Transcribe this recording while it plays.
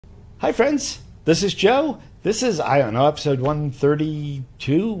Hi, friends. This is Joe. This is, I don't know, episode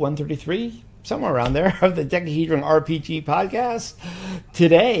 132, 133, somewhere around there of the Dekahedron RPG podcast.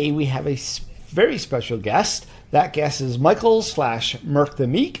 Today, we have a very special guest. That guest is Michael / Mike the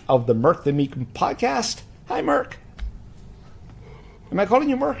Meek of the Mike the Meek podcast. Hi, Mike. Am I calling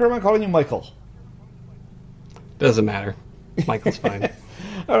you Mike or am I calling you Michael? Doesn't matter. Michael's fine.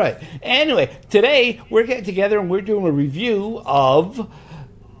 All right. Anyway, today we're getting together and we're doing a review of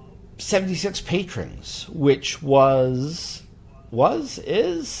 76 Patrons, which is,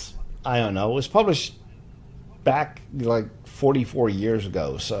 I don't know, it was published back like 44 years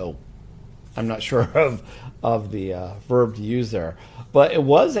ago, so I'm not sure of the verb to use there. But it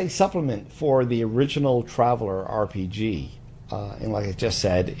was a supplement for the original Traveler RPG. And like I just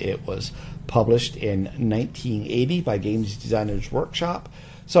said, it was published in 1980 by Games Designers Workshop.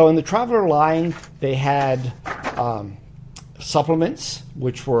 So in the Traveler line, they had supplements,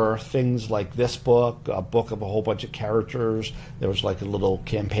 which were things like this book, a book of a whole bunch of characters. There was like a little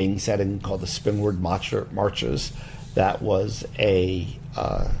campaign setting called the Spinward Marches. That was a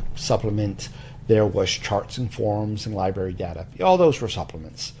supplement. There was charts and forums and library data. All those were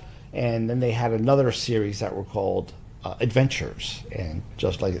supplements. And then they had another series that were called adventures, and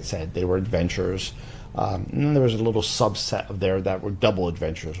just like it said, they were adventures. And then there was a little subset of there that were double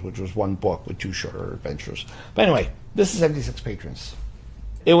adventures, which was one book with two shorter adventures. But anyway, this is 76 Patrons.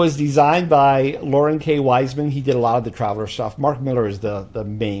 It was designed by Lauren K. Wiseman. He did a lot of the Traveler stuff. Mark Miller is the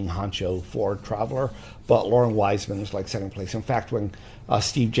main honcho for Traveler, but Lauren Wiseman was like second place. In fact, when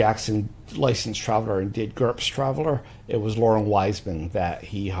Steve Jackson licensed Traveler and did GURPS Traveler, it was Lauren Wiseman that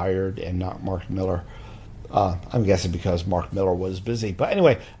he hired and not Mark Miller. I'm guessing because Mark Miller was busy. But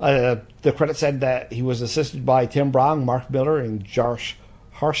anyway, the credit said that he was assisted by Tim Brown, Mark Miller, and Josh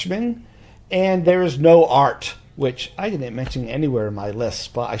Harshman. And there is no art, which I didn't mention anywhere in my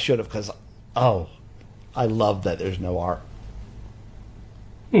list, but I should have because, I love that there's no art.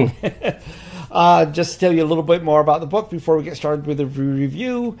 Just to tell you a little bit more about the book before we get started with the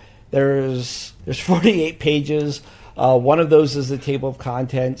review, there's 48 pages. One of those is the table of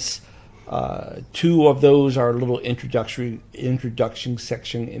contents. Two of those are a little introduction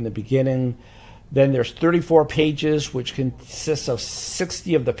section in the beginning. Then there's 34 pages, which consists of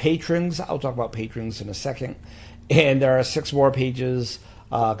 60 of the patrons. I'll talk about patrons in a second. And there are 6 more pages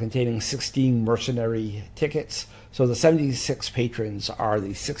containing 16 mercenary tickets. So the 76 patrons are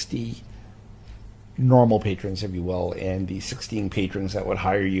the 60 normal patrons, if you will, and the 16 patrons that would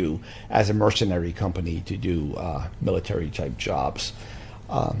hire you as a mercenary company to do military-type jobs.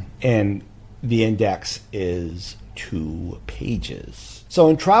 And the index is 2 pages. So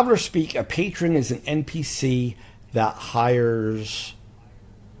in Traveler speak, a patron is an NPC that hires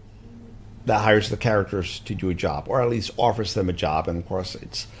the characters to do a job, or at least offers them a job. And of course,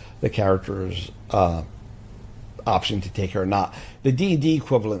 it's the character's option to take it or not. The D&D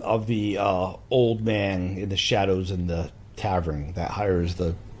equivalent of the old man in the shadows in the tavern that hires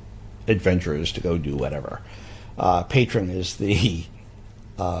the adventurers to go do whatever. Patron is the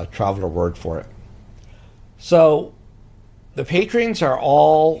Traveler word for it. So the patrons are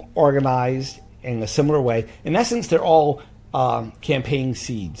all organized in a similar way. In essence, they're all campaign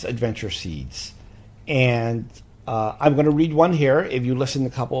seeds, adventure seeds. And I'm going to read one here. If you listened a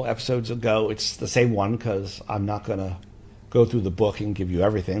couple episodes ago, it's the same one because I'm not going to go through the book and give you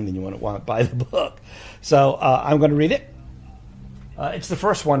everything. Then you want to buy the book. So I'm going to read it. It's the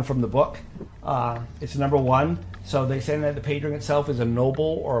first one from the book. It's number 1. So they say that the patron itself is a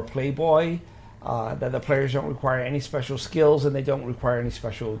noble or a playboy, that the players don't require any special skills and they don't require any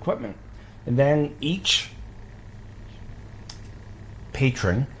special equipment. And then each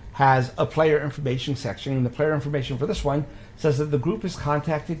patron has a player information section, and the player information for this one says that the group is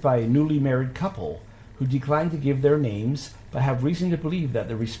contacted by a newly married couple who decline to give their names but have reason to believe that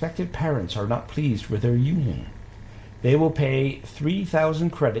their respective parents are not pleased with their union. They will pay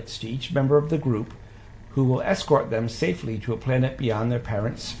 3,000 credits to each member of the group, who will escort them safely to a planet beyond their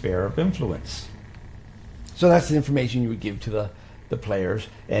parents' sphere of influence. So that's the information you would give to the players,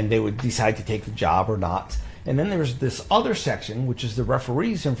 and they would decide to take the job or not. And then there's this other section, which is the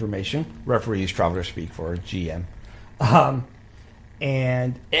referee's information. Referees, Traveler speak for GM.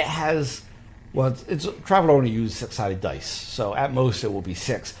 And it has, it's Traveler only uses 6-sided dice, so at most it will be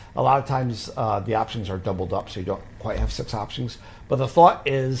 6. A lot of times the options are doubled up, so you don't quite have 6 options. But the thought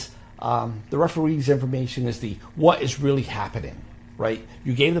is, the referee's information is the what is really happening, right?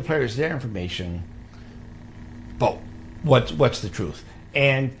 You gave the players their information, but what's the truth?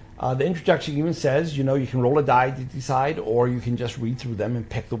 And the introduction even says, you can roll a die to decide, or you can just read through them and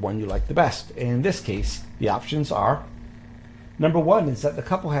pick the one you like the best. And in this case, the options are Number one is that the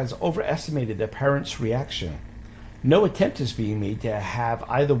couple has overestimated their parents' reaction. No attempt is being made to have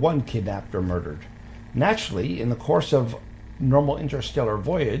either one kidnapped or murdered. Naturally, in the course of normal interstellar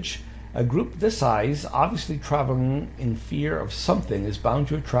voyage, a group this size, obviously traveling in fear of something, is bound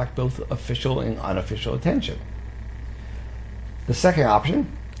to attract both official and unofficial attention. The second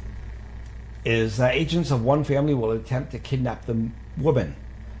option is that agents of one family will attempt to kidnap the woman.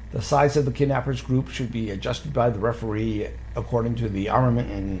 The size of the kidnappers group should be adjusted by the referee according to the armament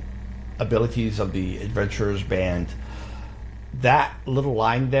and abilities of the adventurers band. That little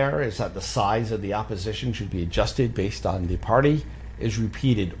line there is that the size of the opposition should be adjusted based on the party is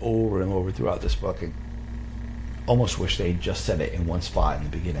repeated over and over throughout this book. I almost wish they just said it in one spot in the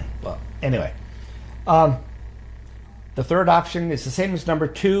beginning. But anyway, the third option is the same as number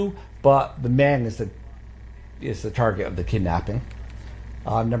two, but the man is the target of the kidnapping.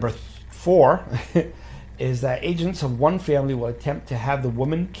 Number four is that agents of one family will attempt to have the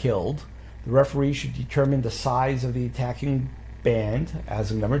woman killed. The referee should determine the size of the attacking band,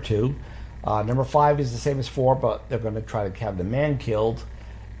 as in number two. Number five is the same as four, but they're going to try to have the man killed.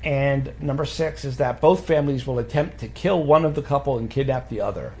 And number six is that both families will attempt to kill one of the couple and kidnap the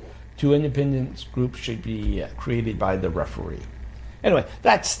other. Two independent groups should be created by the referee. Anyway,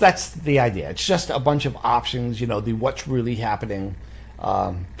 that's the idea. It's just a bunch of options, the what's really happening,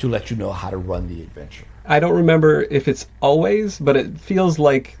 to let you know how to run the adventure. I don't remember if it's always, but it feels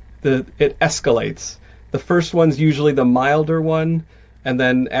like it escalates. The first one's usually the milder one, and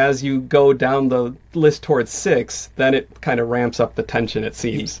then as you go down the list towards 6, then it kind of ramps up the tension, it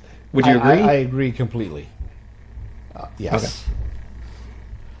seems. Would you agree? I agree completely. Yes.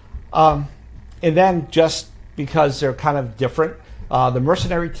 Okay. And then just because they're kind of different, the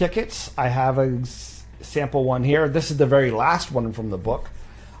mercenary tickets, I have a sample one here. This is the very last one from the book.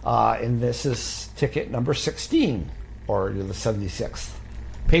 And this is ticket number 16, or the 76th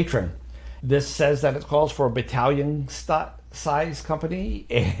patron. This says that it calls for a battalion size company,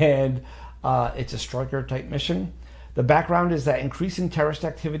 and it's a striker type mission. The background is that increasing terrorist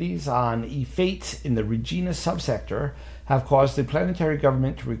activities on E-Fate in the Regina subsector have caused the planetary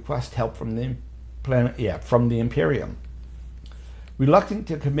government to request help from the Imperium. Reluctant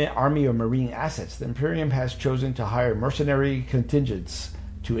to commit army or marine assets, the Imperium has chosen to hire mercenary contingents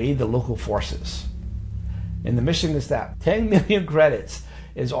to aid the local forces. And the mission is that 10 million credits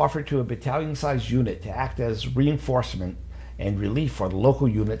is offered to a battalion-sized unit to act as reinforcement and relief for the local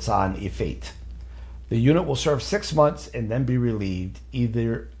units on E-Fate. The unit will serve 6 months and then be relieved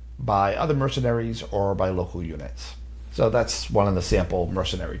either by other mercenaries or by local units. So that's one of the sample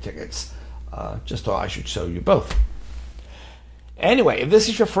mercenary tickets. Just thought I should show you both. Anyway, if this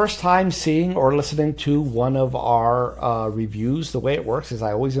is your first time seeing or listening to one of our reviews, the way it works is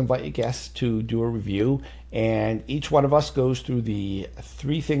I always invite a guest to do a review, and each one of us goes through the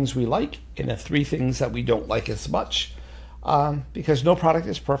 3 things we like and the 3 things that we don't like as much, because no product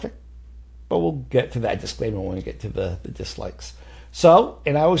is perfect, but we'll get to that disclaimer when we get to the dislikes. So,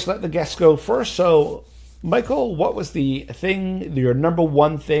 and I always let the guests go first, so Michael, what was the thing, your number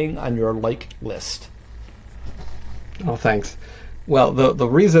one thing on your like list? Oh, thanks. Well, the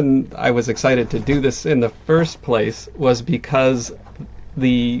reason I was excited to do this in the first place was because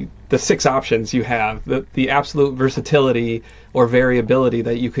the 6 options you have, the absolute versatility or variability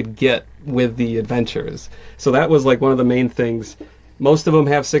that you could get with the adventures. So that was like one of the main things. Most of them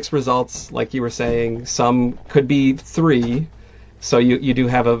have 6 results, like you were saying. Some could be 3, so you do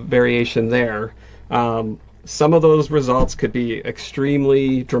have a variation there. Some of those results could be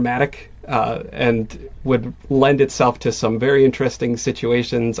extremely dramatic and would lend itself to some very interesting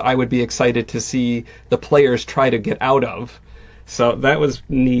situations I would be excited to see the players try to get out of. So that was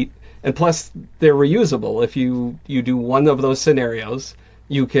neat. And plus, they're reusable. If you do one of those scenarios,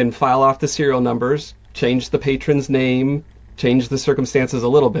 you can file off the serial numbers, change the patron's name, change the circumstances a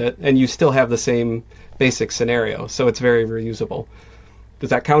little bit, and you still have the same basic scenario. So it's very reusable. Does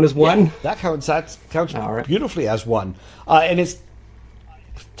that count as one? Yeah, that counts right. Beautifully as one. And it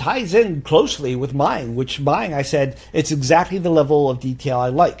ties in closely with mine, I said, it's exactly the level of detail I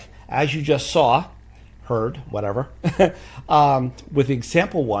like. As you just saw, heard, whatever, with the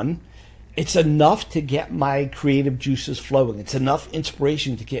example one, it's enough to get my creative juices flowing. It's enough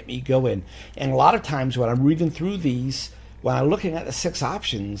inspiration to get me going. And a lot of times when I'm reading through these, when I'm looking at the 6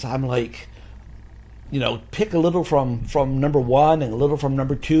 options, I'm like, pick a little from number 1 and a little from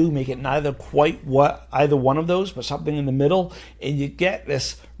number 2, make it neither quite either one of those, but something in the middle, and you get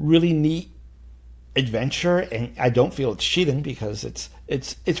this really neat adventure. And I don't feel it's cheating because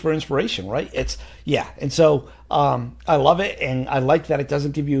it's for inspiration, right? And so I love it, and I like that it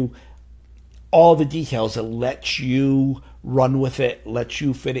doesn't give you all the details. It lets you run with it, lets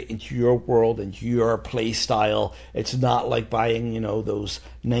you fit it into your world, into your play style. It's not like buying, those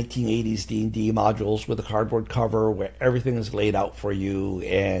 1980s D&D modules with a cardboard cover where everything is laid out for you,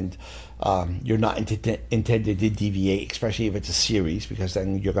 and you're not intended to deviate, especially if it's a series, because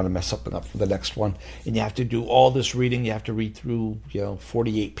then you're going to mess something up for the next one. And you have to do all this reading. You have to read through,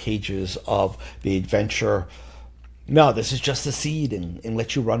 48 pages of the adventure. No, this is just the seed and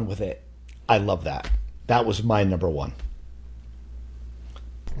let you run with it. I love that. That was my number one.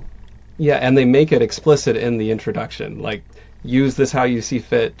 Yeah, and they make it explicit in the introduction. Like, use this how you see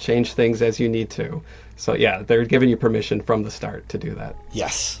fit, change things as you need to. So yeah, they're giving you permission from the start to do that.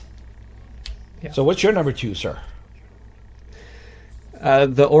 Yes. Yeah. So what's your number two, sir?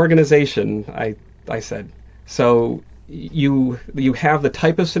 The organization, I said. So you have the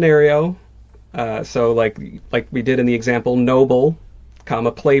type of scenario. So like we did in the example, noble,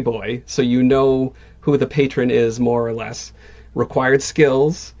 comma, playboy. So you know who the patron is, more or less. Required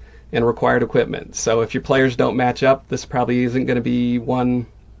skills and required equipment. So if your players don't match up, this probably isn't going to be one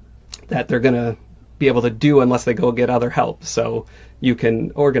that they're going to be able to do unless they go get other help. So you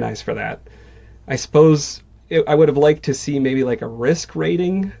can organize for that. I suppose I would have liked to see maybe like a risk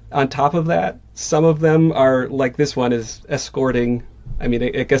rating on top of that. Some of them are like, this one is escorting. I mean,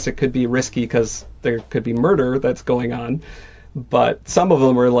 I guess it could be risky because there could be murder that's going on. But some of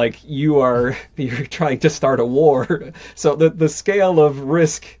them are like, you're trying to start a war. So the scale of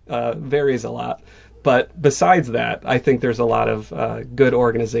risk varies a lot. But besides that, I think there's a lot of good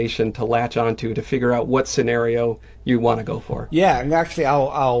organization to latch onto to figure out what scenario you want to go for. Yeah, and actually,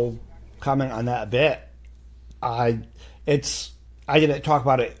 I'll comment on that a bit. I didn't talk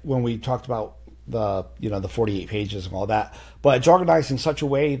about it when we talked about the 48 pages and all that, but it's organized in such a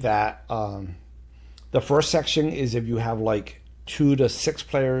way that the first section is if you have like 2 to 6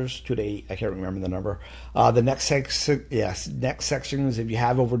 players, 2 to 8, I can't remember the number. The next section is if you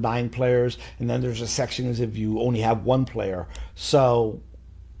have over 9 players, and then there's a section is if you only have 1 player. So,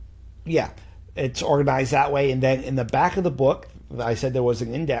 yeah, it's organized that way. And then in the back of the book, I said there was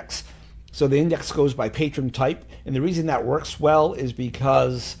an index. So the index goes by patron type, and the reason that works well is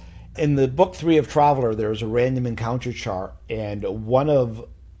because in the book 3 of Traveler, there's a random encounter chart, and one of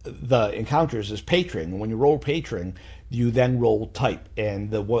the encounters is patron. When you roll patron, you then roll type,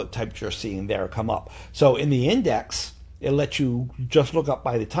 and what types you're seeing there come up. So in the index, it lets you just look up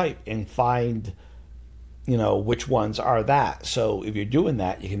by the type and find, which ones are that. So if you're doing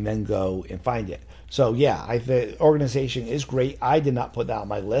that, you can then go and find it. So yeah, the organization is great. I did not put that on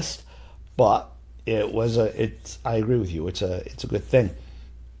my list, but I agree with you. It's a good thing.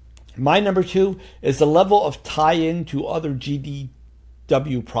 My number 2 is the level of tie-in to other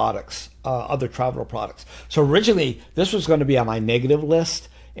GDW products, other Traveler products. So originally, this was going to be on my negative list,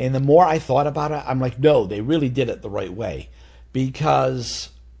 and the more I thought about it, I'm like, no, they really did it the right way, because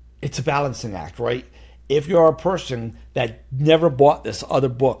it's a balancing act, right? If you're a person that never bought this other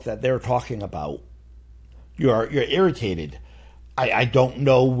book that they're talking about, you're irritated. I don't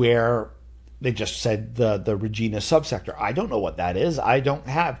know where they just said the Regina subsector. I don't know what that is. I don't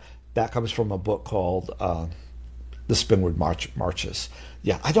have. That comes from a book called The Spinward Marches.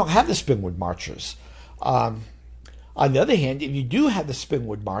 Yeah, I don't have the Spinward Marches. On the other hand, if you do have the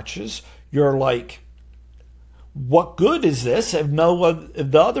Spinward Marches, you're like, what good is this if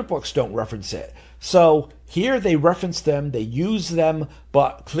the other books don't reference it? So here they reference them, they use them,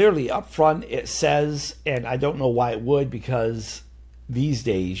 but clearly up front it says, and I don't know why it would, because these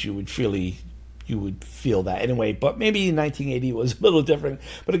days you would feel that anyway, but maybe in 1980 it was a little different,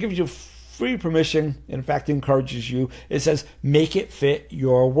 but it gives you free permission, in fact encourages you. It says, make it fit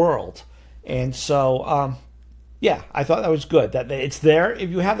your world. And so, yeah, I thought that was good, that it's there if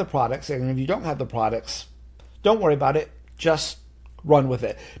you have the products, and if you don't have the products, don't worry about it, just run with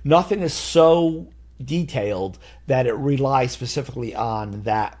it. Nothing is so detailed that it relies specifically on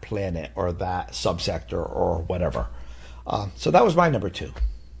that planet or that subsector or whatever. So that was my number 2.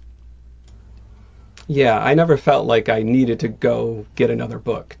 Yeah, I never felt like I needed to go get another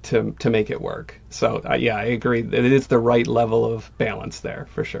book to make it work. So yeah, I agree. It is the right level of balance there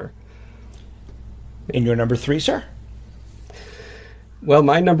for sure. And your number 3, sir? Well,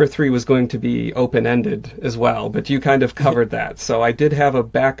 my number 3 was going to be open-ended as well, but you kind of covered that. So I did have a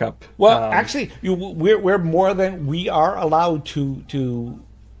backup. Well, actually, we're more than we are allowed to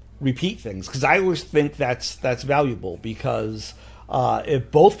repeat things, because I always think that's valuable, because if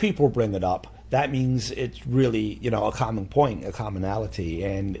both people bring it up, that means it's really, a common point, a commonality.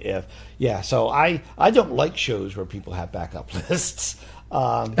 And so I don't like shows where people have backup lists.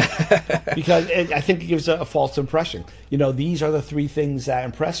 Because I think it gives a false impression. These are the three things that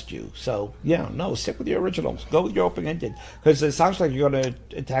impressed you. So, no, stick with your originals. Go with your open-ended. Because it sounds like you're going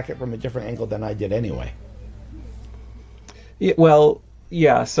to attack it from a different angle than I did anyway. Yeah, well,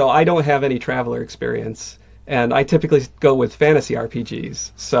 yeah, so I don't have any Traveler experience, and I typically go with fantasy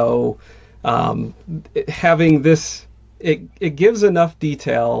RPGs. So having this, it gives enough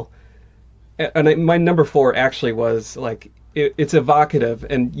detail. And my number 4 actually was like, it's evocative,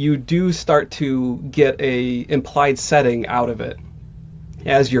 and you do start to get a implied setting out of it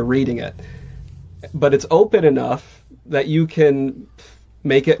as you're reading it. But it's open enough that you can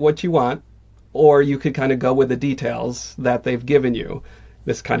make it what you want, or you could kind of go with the details that they've given you.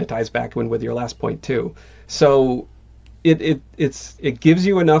 This kind of ties back in with your last point too. So it gives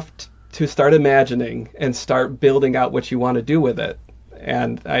you enough to start imagining and start building out what you want to do with it.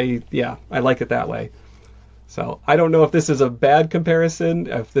 And I like it that way. So I don't know if this is a bad comparison,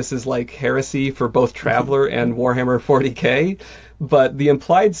 if this is like heresy for both Traveler and Warhammer 40K, but the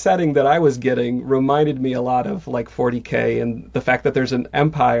implied setting that I was getting reminded me a lot of like 40K, and the fact that there's an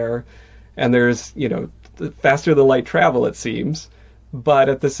empire and there's, faster than light travel, it seems. But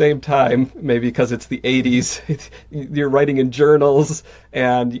at the same time, maybe because it's the 80s, you're writing in journals,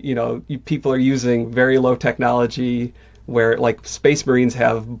 and people are using very low technology, where like Space Marines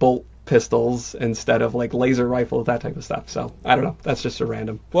have bolt pistols instead of like laser rifles, that type of stuff. So I don't know. That's just a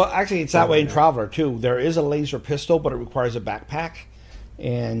random. Well, actually, it's that way in Traveler too. There is a laser pistol, but it requires a backpack.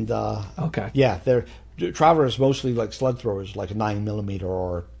 And okay, yeah, Traveler is mostly like slug throwers, like a 9mm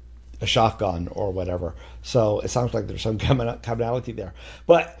or a shotgun or whatever. So it sounds like there's some commonality there.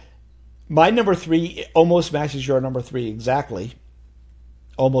 But my number 3 almost matches your number 3 exactly.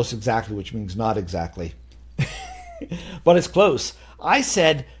 Almost exactly, which means not exactly. But it's close. I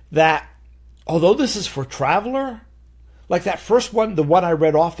said that although this is for Traveler, like that first one, the one I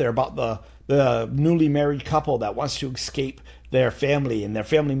read off there about the newly married couple that wants to escape their family and their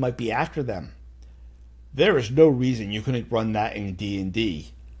family might be after them, there is no reason you couldn't run that in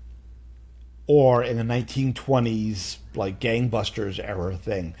D&D or in a 1920s like gangbusters era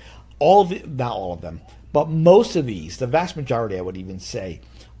thing. Not all of them, but most of these, the vast majority I would even say,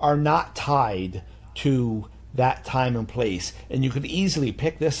 are not tied to that time and place, and you could easily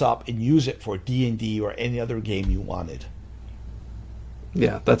pick this up and use it for D&D or any other game you wanted.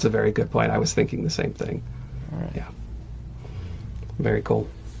 Yeah, that's a very good point. I was thinking the same thing. All right. Yeah. Very cool.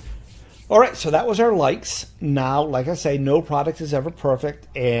 All right, so that was our likes. Now, like I say, no product is ever perfect,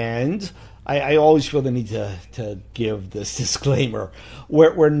 and I always feel the need to give this disclaimer.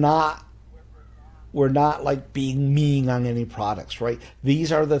 We're not like being mean on any products, right?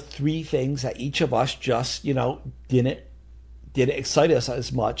 These are the 3 things that each of us just, didn't excite us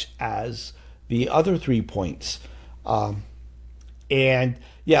as much as the other 3 points. And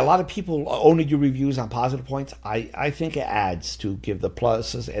yeah, a lot of people only do reviews on positive points. I think it adds to give the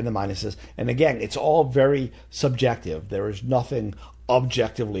pluses and the minuses. And again, it's all very subjective. There is nothing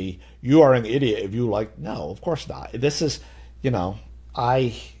objectively, you are an idiot if you like. No, of course not. This is,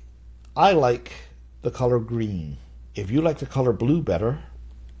 I like the color green. If you like the color blue better,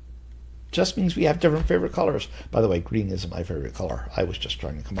 just means we have different favorite colors. By the way, green isn't my favorite color. I was just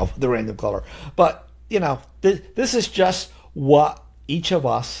trying to come up with a random color. But, this is just what each of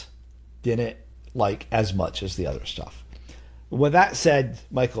us didn't like as much as the other stuff. With that said,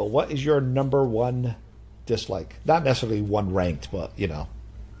 Michael, what is your number 1 dislike? Not necessarily one ranked, but,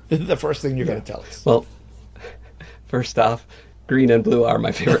 the first thing you're going to tell us. Well, first off, green and blue are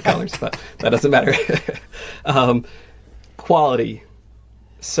my favorite colors, but that doesn't matter. Quality.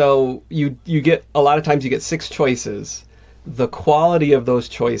 So you get, a lot of times you get 6 choices. The quality of those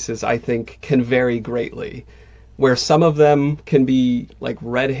choices, I think, can vary greatly, where some of them can be like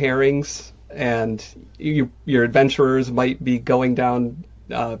red herrings, and your adventurers might be going down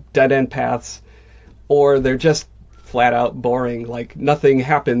dead-end paths, or they're just flat out boring, like nothing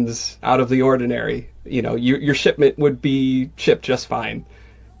happens out of the ordinary. Your shipment would be shipped just fine,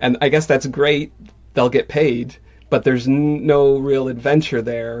 and I guess that's great, they'll get paid, but there's no real adventure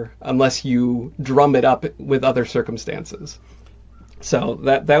there unless you drum it up with other circumstances. So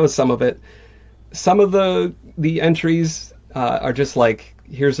that was some of it. Some of the entries are just like,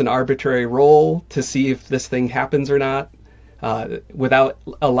 here's an arbitrary roll to see if this thing happens or not, without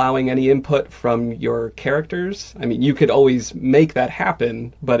allowing any input from your characters. I mean, you could always make that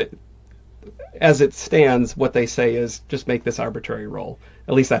happen, but as it stands, what they say is just make this arbitrary roll.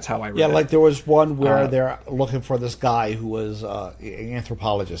 At least that's how I read it. Yeah, like there was one where they're looking for this guy who was an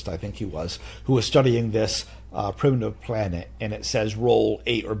anthropologist, I think he was, who was studying this primitive planet, and it says roll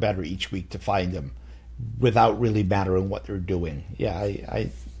 8 or better each week to find him. without really mattering what they're doing. Yeah,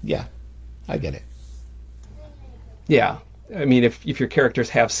 I get it. Yeah. I mean, if your characters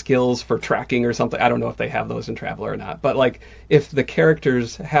have skills for tracking or something, I don't know if they have those in Traveler or not, but like if the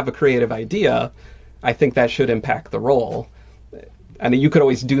characters have a creative idea, I think that should impact the role. I mean, you could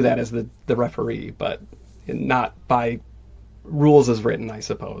always do that as the referee, but not by rules as written, I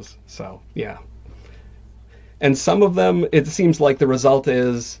suppose. So, yeah. And some of them, it seems like the result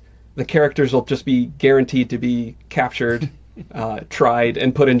is the characters will just be guaranteed to be captured, tried,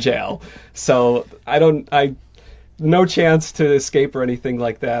 and put in jail. So no chance to escape or anything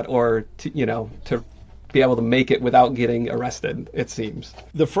like that, or to be able to make it without getting arrested, it seems.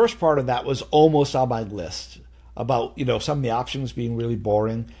 The first part of that was almost on my list about, some of the options being really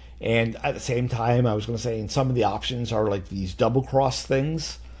boring. And at the same time, I was going to say, and some of the options are like these double cross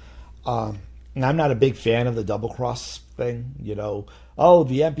things. And I'm not a big fan of the double cross thing, oh,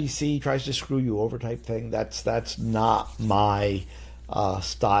 the NPC tries to screw you over type thing. That's not my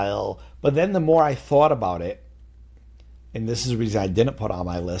style. But then the more I thought about it, and this is the reason I didn't put on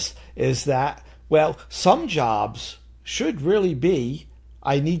my list, is that, well, some jobs should really be,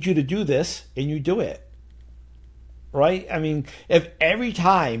 I need you to do this, and you do it. Right? I mean, if every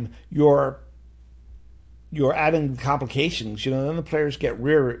time you're adding complications, then the players get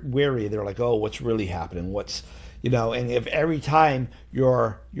weary. They're like, oh, what's really happening? And if every time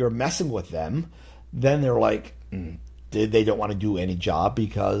you're messing with them, then they're like, they don't want to do any job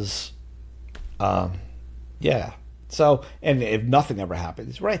because, yeah. So, and if nothing ever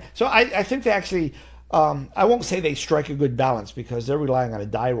happens, right? So I think they actually, I won't say they strike a good balance because they're relying on a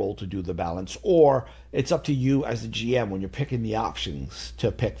die roll to do the balance, or it's up to you as the GM when you're picking the options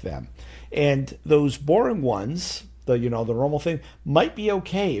to pick them. And those boring ones, the normal thing, might be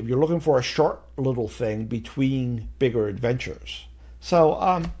okay if you're looking for a short little thing between bigger adventures.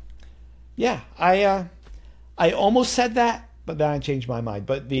 So, yeah, I almost said that, but then I changed my mind.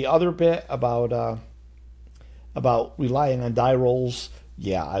 But the other bit about relying on die rolls,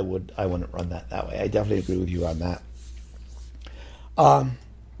 yeah, I wouldn't run that way. I definitely agree with you on that.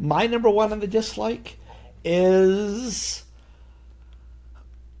 My number one on the dislike is,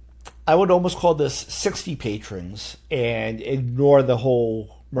 I would almost call this 60 patrons and ignore the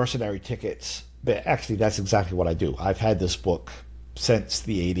whole mercenary tickets. But actually, that's exactly what I do. I've had this book since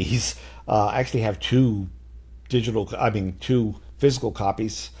the 80s. I actually have two physical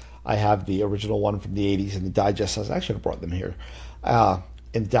copies. I have the original one from the 80s and the digest size. I should have brought them here.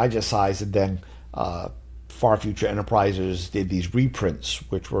 In the digest size, and then Far Future Enterprises did these reprints,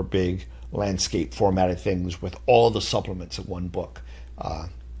 which were big landscape formatted things with all the supplements in one book.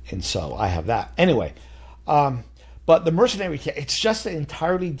 And so I have that. Anyway, but the mercenary, it's just an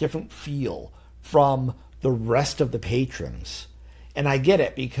entirely different feel from the rest of the patrons. And I get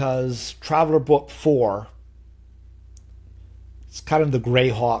it because Traveler Book 4, it's kind of the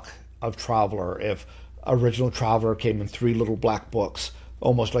Greyhawk of Traveler. If original Traveler came in 3 little black books,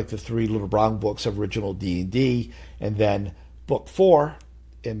 almost like the 3 little brown books of original D&D, and then Book 4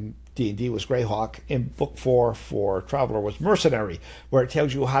 in D&D was Greyhawk, and Book 4 for Traveler was Mercenary, where it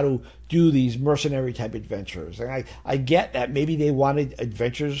tells you how to do these mercenary type adventures. And I get that maybe they wanted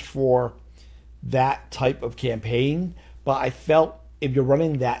adventures for that type of campaign, but I felt if you're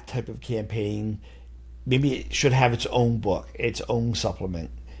running that type of campaign, maybe it should have its own book, its own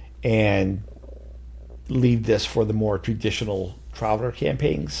supplement, and leave this for the more traditional Traveler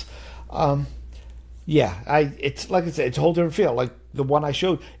campaigns. It's like I said, it's a whole different feel. Like the one I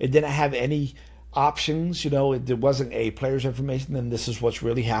showed, it didn't have any options. It wasn't a player's information, and this is what's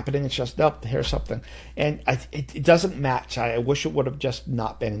really happening. It's just, nope, here's something. And it doesn't match. I wish it would have just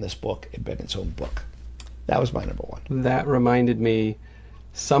not been in this book and been its own book. That was my number one. That reminded me,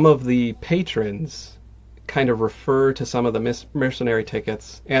 some of the patrons kind of refer to some of the mercenary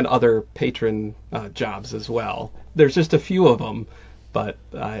tickets and other patron jobs as well. There's just a few of them, but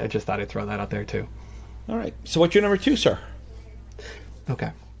I just thought I'd throw that out there too. All right. So what's your number 2, sir?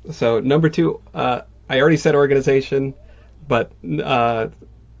 Okay. So number 2, I already said organization, but I'm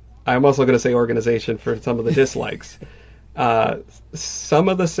also going to say organization for some of the dislikes. Some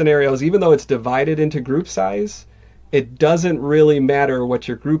of the scenarios, even though it's divided into group size, it doesn't really matter what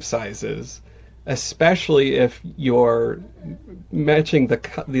your group size is, especially if you're matching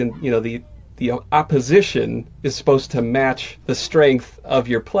the opposition is supposed to match the strength of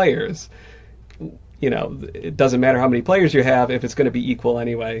your players. It doesn't matter how many players you have if it's going to be equal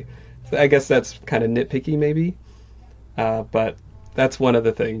anyway. So I guess that's kind of nitpicky maybe, but that's one of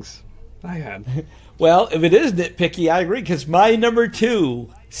the things I had. Well, if it is nitpicky, I agree, because my number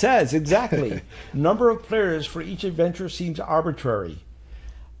 2 says exactly, number of players for each adventure seems arbitrary.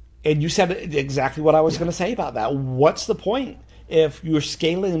 And you said exactly what I was going to say about that. What's the point? If you're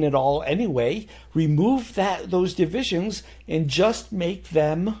scaling it all anyway, remove those divisions and just make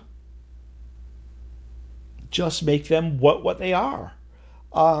them what they are.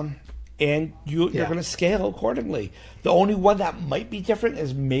 And you're going to scale accordingly. The only one that might be different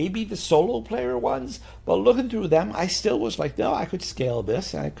is maybe the solo player ones. But looking through them, I still was like, no, I could scale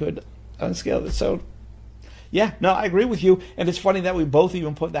this and I could unscale this. So, yeah, no, I agree with you. And it's funny that we both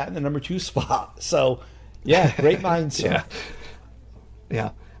even put that in the number 2 spot. So, yeah, great minds. Yeah.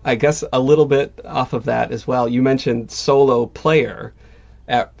 Yeah. I guess a little bit off of that as well. You mentioned solo player.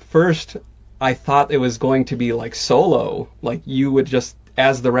 At first, I thought it was going to be like solo, like you would just,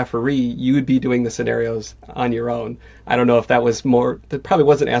 as the referee, you would be doing the scenarios on your own. I don't know if that was that probably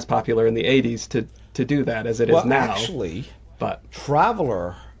wasn't as popular in the 80s to do that as it is now. Actually, but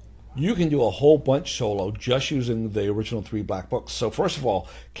Traveler, you can do a whole bunch solo just using the original 3 black books. So first of all,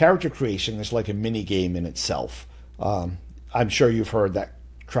 character creation is like a mini game in itself. I'm sure you've heard that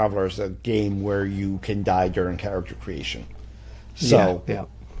Traveler is a game where you can die during character creation. So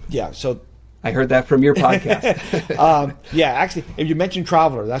so I heard that from your podcast. Actually, if you mention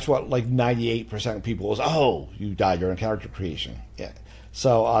Traveler, that's what like 98% of people is, oh, you died during character creation. Yeah.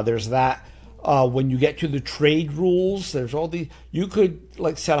 So there's that. When you get to the trade rules, there's all you could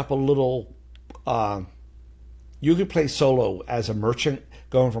like set up a little, you could play solo as a merchant,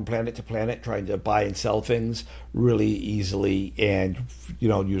 going from planet to planet, trying to buy and sell things really easily, and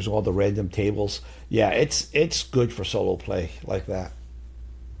use all the random tables. Yeah, it's good for solo play like that.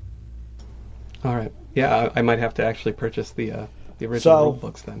 All right. Yeah, I might have to actually purchase the original rule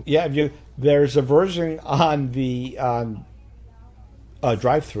books then. Yeah, there's a version on the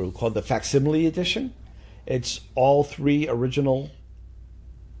drive-through called the Facsimile Edition. It's all 3 original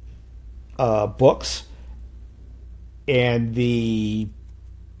books, and the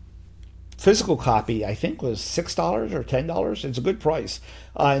physical copy, I think, was $6 or $10. It's a good price.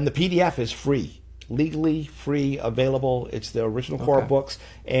 And the PDF is free, legally free, available. It's the original core books,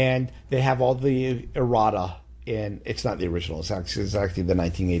 and they have all the errata. And it's not the original. It's actually the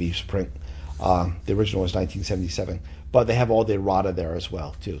 1980s print. The original was 1977. But they have all the errata there as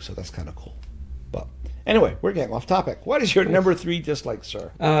well, too. So that's kind of cool. But anyway, we're getting off topic. What is your number 3 dislike,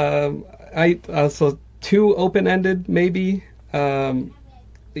 sir? So 2 open-ended, maybe.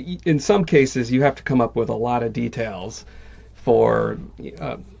 In some cases, you have to come up with a lot of details for,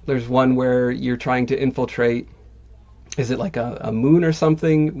 there's one where you're trying to infiltrate, is it like a moon or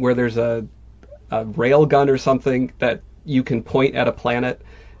something, where there's a rail gun or something that you can point at a planet,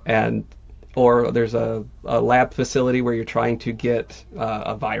 or there's a lab facility where you're trying to get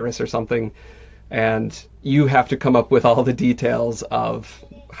a virus or something, and you have to come up with all the details of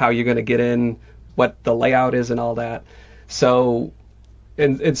how you're going to get in, what the layout is and all that. So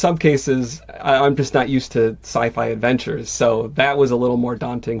in some cases, I'm just not used to sci-fi adventures, so that was a little more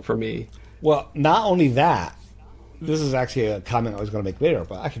daunting for me. Well, not only that, this is actually a comment I was going to make later,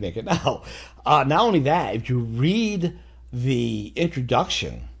 but I can make it now. Not only that, if you read the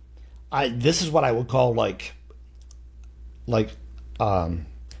introduction, this is what I would call like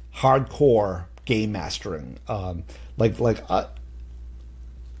hardcore game mastering, like that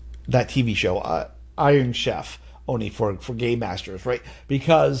TV show, Iron Chef, only for game masters, right?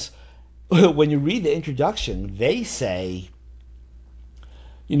 Because when you read the introduction, they say,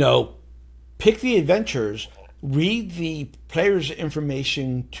 pick the adventures, read the players'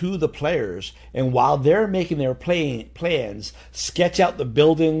 information to the players, and while they're making their plans, sketch out the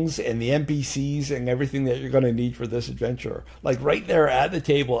buildings and the NPCs and everything that you're going to need for this adventure. Like right there at the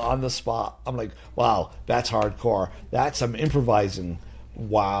table on the spot. I'm like, wow, that's hardcore. That's some improvising.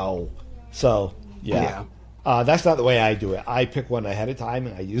 Wow. So, yeah. That's not the way I do it. I pick one ahead of time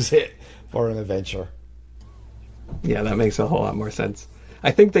and I use it for an adventure. Yeah, that makes a whole lot more sense. I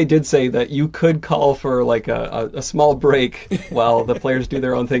think they did say that you could call for like a small break while the players do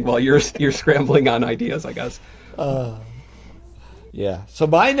their own thing while you're scrambling on ideas, I guess. Yeah. So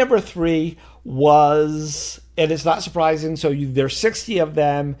my number 3 was, and it's not surprising, so there's 60 of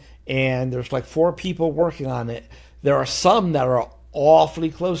them and there's like 4 people working on it. There are some that are awfully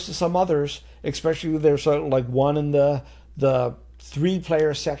close to some others, especially there's like one in the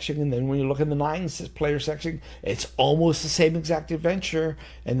 3-player section, and then when you look in the 9-player section, it's almost the same exact adventure.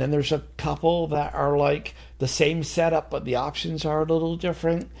 And then there's a couple that are like the same setup, but the options are a little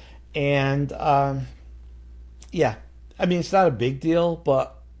different. And yeah, I mean, it's not a big deal,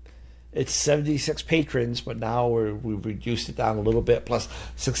 but it's 76 patrons, but now we've reduced it down a little bit. Plus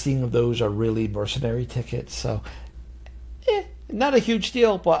 16 of those are really mercenary tickets, so not a huge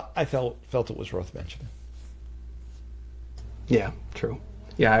deal, but I felt it was worth mentioning. Yeah, true.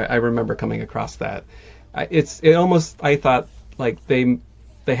 Yeah, I remember coming across that. I thought like they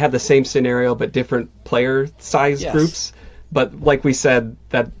had the same scenario but different player size Yes. groups. But like we said,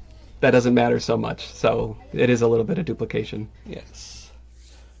 that doesn't matter so much. So it is a little bit of duplication. Yes.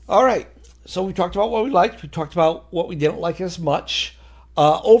 All right. So we talked about what we liked. We talked about what we didn't like as much.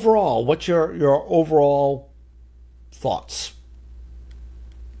 Overall, what's your overall thoughts?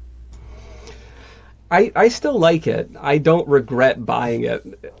 I still like it. I don't regret buying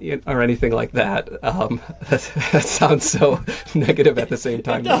it or anything like that. That sounds so negative at the same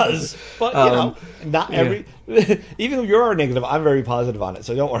time. It does, but you know, not every. Yeah. Even though you're negative, I'm very positive on it,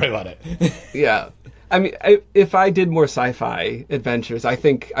 so don't worry about it. Yeah, I mean, if I did more sci-fi adventures, I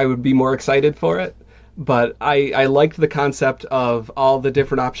think I would be more excited for it. But I liked the concept of all the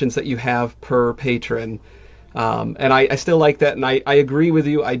different options that you have per patron. And I still like that, and I agree with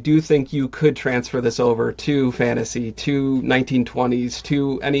you. I do think you could transfer this over to fantasy, to 1920s,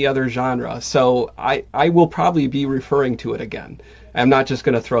 to any other genre. So I will probably be referring to it again. I'm not just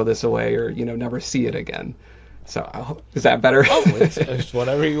going to throw this away or never see it again. So is that better? Oh, it's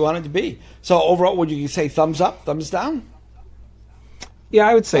whatever you want it to be. So overall, would you say thumbs up, thumbs down? Yeah,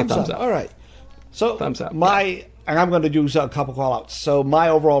 I would say thumbs up. All right. So thumbs up. And I'm going to do a couple call outs. So my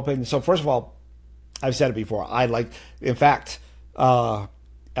overall opinion. So first of all, I've said it before. In fact,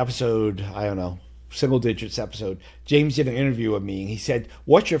 episode, I don't know, single digits episode, James did an interview with me and he said,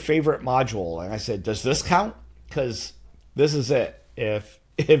 "What's your favorite module?" And I said, "Does this count? Because this is it, if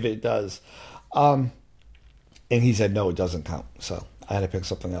it does." And he said, "No, it doesn't count." So I had to pick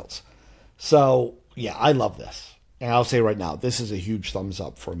something else. So yeah, I love this. And I'll say right now, this is a huge thumbs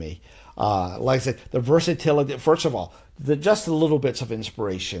up for me. Like I said, the versatility, first of all, just the little bits of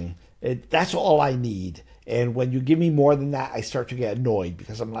inspiration, that's all I need. And when you give me more than that, I start to get annoyed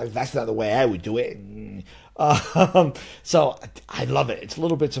because I'm like, that's not the way I would do it. So I love it. It's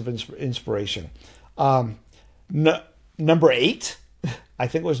little bits of inspiration. Number 8, I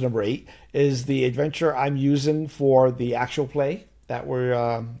think it was number 8, is the adventure I'm using for the actual play that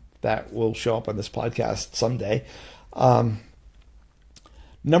that will show up on this podcast someday.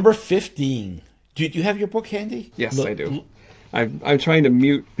 Number 15. Do you have your book handy? Yes, I do. I'm trying to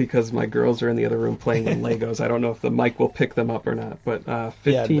mute because my girls are in the other room playing with Legos. I don't know if the mic will pick them up or not. But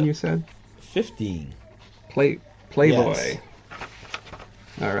 15, you said? 15. Playboy. Yes.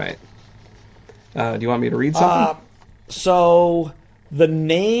 All right. Do you want me to read something? So the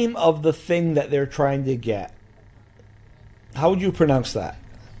name of the thing that they're trying to get. How would you pronounce that?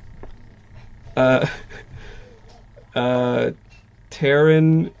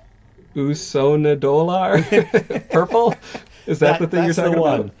 Terran Usonadolar? Purple? Is that the thing you're talking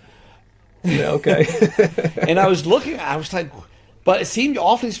about? Yeah, okay. And I was looking, I was like, but it seemed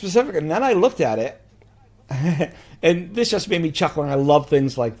awfully specific. And then I looked at it, and this just made me chuckle. And I love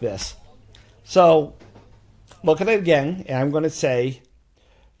things like this. So look at it again, and I'm going to say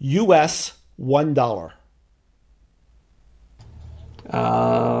US $1.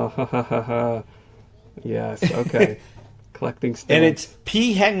 Yes, okay. Collecting stamps. And it's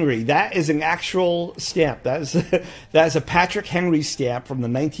P. Henry. That is an actual stamp. That is a Patrick Henry stamp from the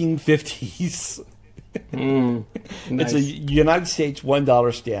 1950s. Nice. It's a United States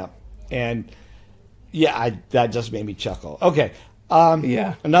 $1 stamp. And yeah, that just made me chuckle. Okay.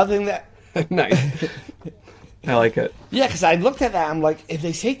 Yeah. Another thing that... Nice. I like it. Yeah, because I looked at that. I'm like, if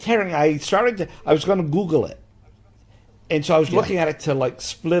they say Terran, I was going to Google it. And so I was looking at it to like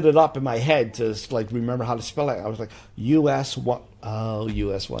split it up in my head to like remember how to spell it. I was like, US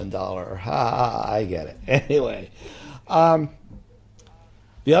 $1. Ha, I get it. Anyway, the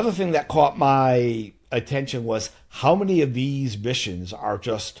other thing that caught my attention was how many of these missions are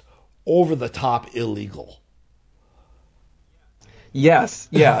just over the top illegal. Yes,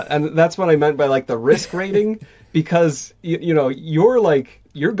 yeah, and that's what I meant by like the risk rating, because you're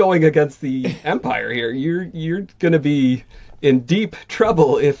going against the Empire here. You're going to be in deep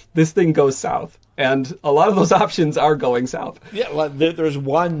trouble if this thing goes south, and a lot of those options are going south. Yeah, well, there's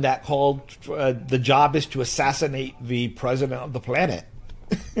one that called the job is to assassinate the president of the planet.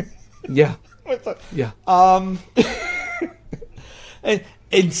 Yeah, yeah. And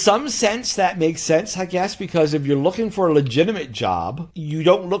in some sense, that makes sense, I guess, because if you're looking for a legitimate job, you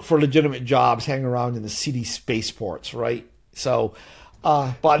don't look for legitimate jobs hanging around in the city spaceports, right? So,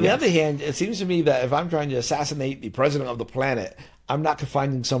 but on the other hand, it seems to me that if I'm trying to assassinate the president of the planet, I'm not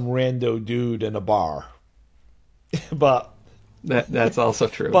finding some rando dude in a bar. But that's also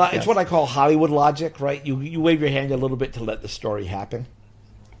true. But it's what I call Hollywood logic, right? You wave your hand a little bit to let the story happen.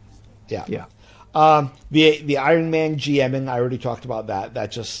 Yeah. Yeah. The Iron Man GMing, I already talked about that. That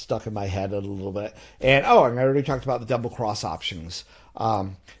just stuck in my head a little bit. And I already talked about the double cross options.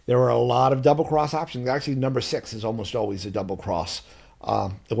 There were a lot of double cross options. Actually, number 6 is almost always a double cross.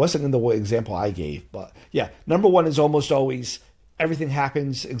 It wasn't in the example I gave, but yeah, number 1 is almost always everything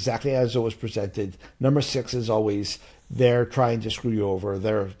happens exactly as it was presented. Number 6 is always they're trying to screw you over.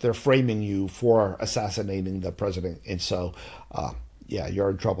 They're framing you for assassinating the president, and so yeah, you're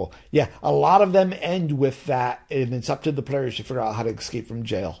in trouble. Yeah, a lot of them end with that, and it's up to the players to figure out how to escape from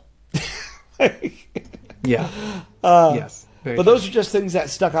jail. Yeah. Yes. But those are just things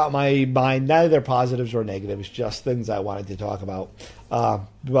that stuck out in my mind. Neither they're positives or negatives, just things I wanted to talk about.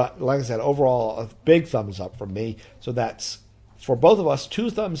 But like I said, overall, a big thumbs up from me. So that's, for both of us,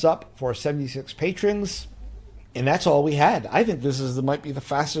 2 thumbs up for 76 patrons. And that's all we had. I think this might be the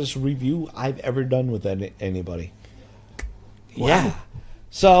fastest review I've ever done with anybody. Wow. Yeah.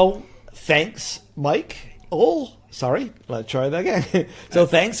 So thanks, Mike. Oh, sorry. Let's try that again. So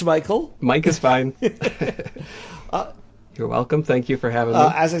thanks, Michael. Mike is fine. You're welcome. Thank you for having me.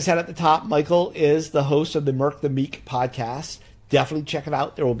 As I said at the top, Michael is the host of the Mike the Meek podcast. Definitely check it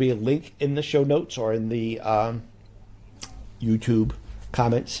out. There will be a link in the show notes or in the YouTube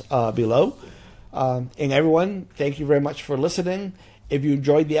comments below. And everyone, thank you very much for listening. If you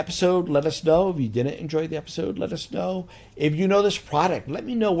enjoyed the episode, let us know. If you didn't enjoy the episode, let us know. If you know this product, let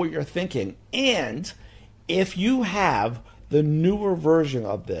me know what you're thinking. And if you have the newer version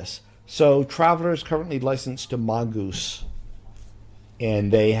of this, so Traveler is currently licensed to Mongoose, and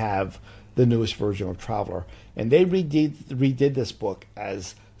they have the newest version of Traveler. And they redid this book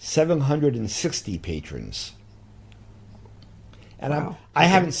as 760 patrons. And wow. I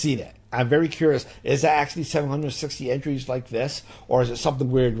haven't seen it. I'm very curious. Is that actually 760 entries like this? Or is it something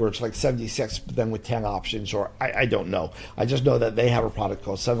weird where it's like 76 but then with 10 options? Or I don't know. I just know that they have a product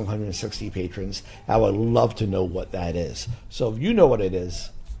called 760 patrons. I would love to know what that is. So if you know what it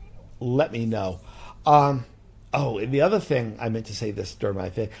is, let me know. And the other thing, I meant to say this during my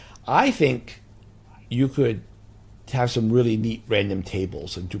thing. I think you could have some really neat random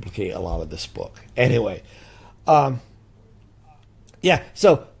tables and duplicate a lot of this book. Anyway, yeah,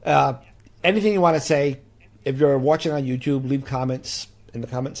 so anything you want to say, if you're watching on YouTube, leave comments in the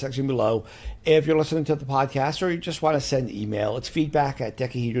comment section below. If you're listening to the podcast or you just want to send email, it's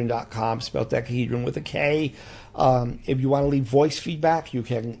feedback@dekahedron.com, spelled dekahedron with a K. If you want to leave voice feedback, you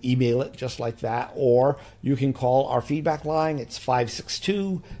can email it just like that, or you can call our feedback line. It's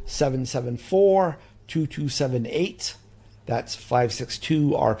 562-774-2278. That's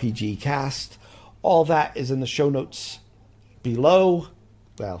 562-RPG-CAST. All that is in the show notes below.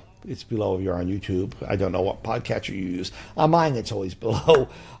 Well, it's below if you're on YouTube. I don't know what podcatcher you use. On mine, it's always below.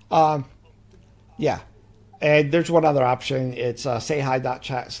 Yeah. And there's one other option. It's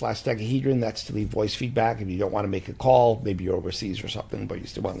sayhi.chat/dekahedron. That's to leave voice feedback if you don't want to make a call. Maybe you're overseas or something, but you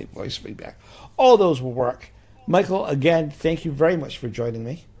still want to leave voice feedback. All those will work. Michael, again, thank you very much for joining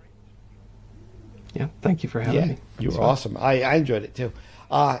me. Yeah, thank you for having me. You were awesome. I enjoyed it too.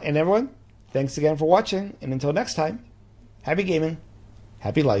 And everyone, thanks again for watching. And until next time, happy gaming,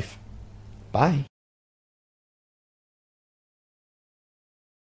 happy life. Bye.